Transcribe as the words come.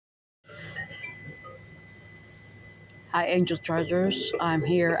Hi, Angel Treasures. I'm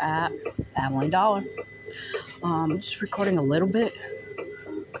here at Family Dollar. Just recording a little bit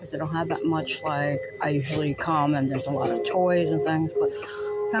because I don't have that much. Like I usually come and there's a lot of toys and things, but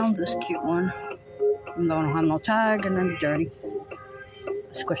found this cute one. Even though I don't have no tag and I'm dirty.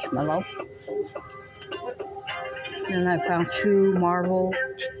 Squishmallow. And I found two Marvel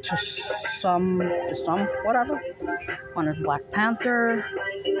to some, whatever. One is Black Panther,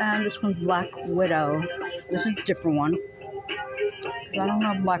 and this one's Black Widow. This is a different one. I don't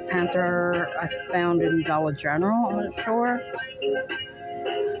know Black Panther I found in Dollar General, I'm not sure.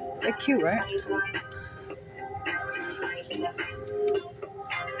 They're cute, right?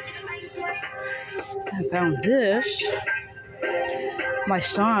 I found this. My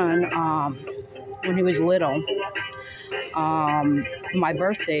son, when he was little, for my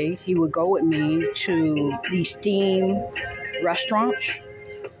birthday, he would go with me to these theme restaurants.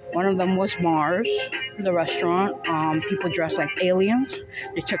 One of them was Mars, the restaurant. People dressed like aliens.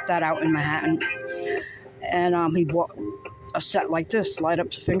 They took that out in Manhattan. And he bought a set like this, light up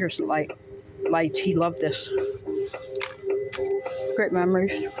the fingers lights. He loved this. Great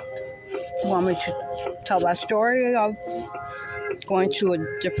memories. You want me to tell that story of going to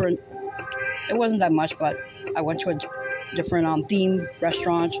a different, it wasn't that much, but I went to a different themed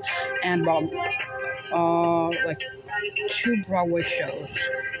restaurants and bought like 2 Broadway shows.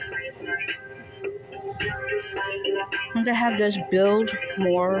 And they have this build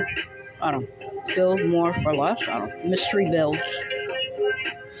more for less, mystery builds.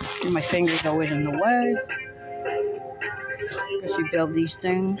 And my finger's always in the way. Because you build these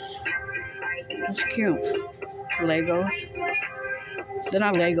things. It's cute. Legos. They're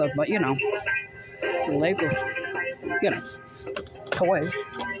not Legos, but the Legos, toys.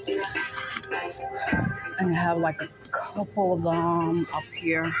 And you have like a couple of them up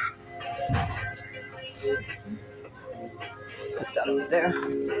here. Put that up there.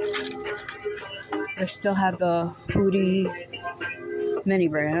 They still have the Fruity mini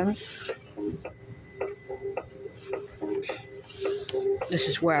brands. This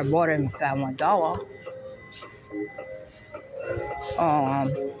is where I bought it in Family Dollar.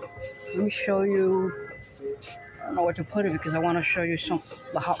 Let me show you. I don't know what to put it because I want to show you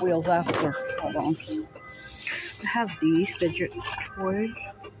the Hot Wheels after. Hold on. I have these fidget toys.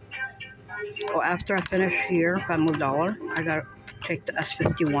 Well, after I finish here, Family Dollar, I gotta take the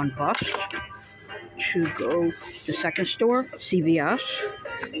S51 bus to go to the second store, CVS,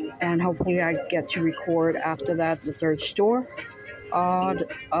 and hopefully I get to record after that the third store,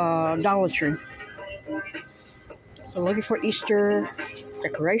 Dollar Tree. So looking for Easter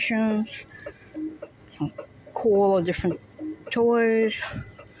decorations, some cool different toys,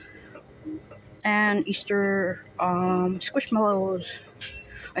 and Easter squishmallows.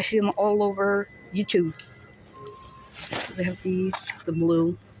 I see them all over YouTube. They have these, the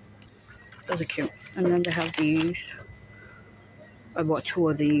blue. Those are cute. And then they have these. I bought 2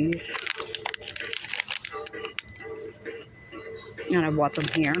 of these. And I bought them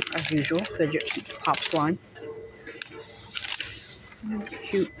here, as usual. Fidget pop slime.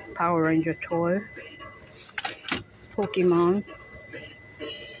 Cute Power Ranger toy. Pokemon.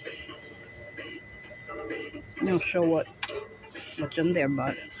 I don't show what's in there,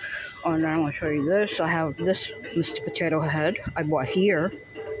 but and I want to show you this. I have this Mr. Potato Head I bought here.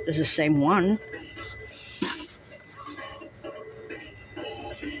 This is the same one.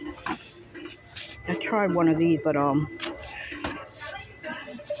 I tried one of these, but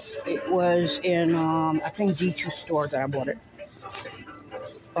it was in I think D2 store that I bought it.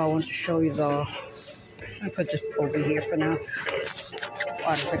 I want to show you let me put this over here for now.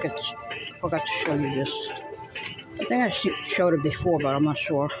 I forgot to show you this. I think I showed it before, but I'm not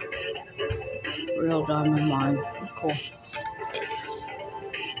sure. Real diamond mine. Cool.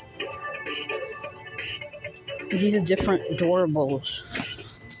 These are different Doorables.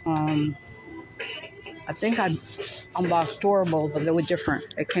 I think I unboxed Doorables, but they were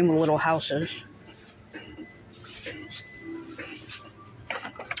different. They came with little houses.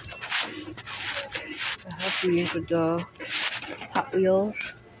 I have these with the Hot Wheels.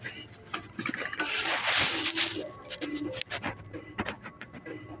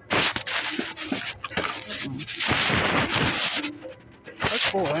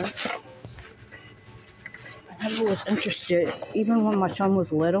 Cool, right? I never was interested, even when my son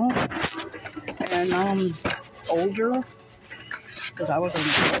was little, and now I'm older, because I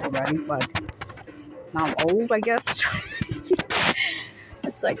wasn't already, but now I'm old, I guess.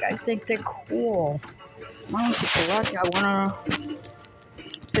 It's like, I think they're cool. I don't think they're lucky. I want to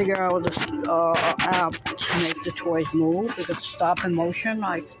figure out this app to make the toys move, because stop in motion,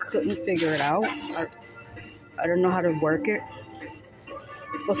 I couldn't figure it out. I don't know how to work it.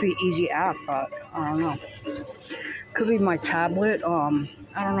 It's supposed to be an easy app, but I don't know. Could be my tablet. I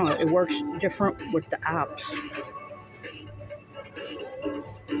don't know. It works different with the apps.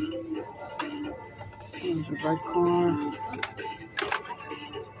 There's a red car.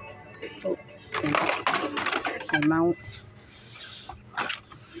 Oh, amount.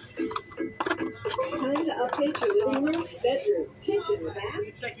 Time to update your living room, bedroom, kitchen, or bath.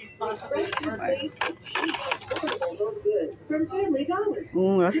 Looks like he's possibly space with cheap, affordable home goods from Family Dollar.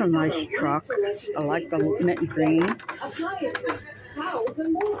 Ooh, that's a nice truck. I like the mint green. Appliances, towels,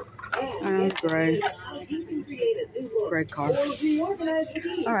 and more. And gray. Gray car.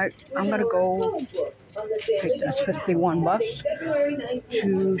 Alright, I'm gonna go take this 51 bus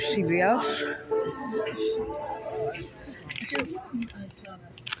to CVS.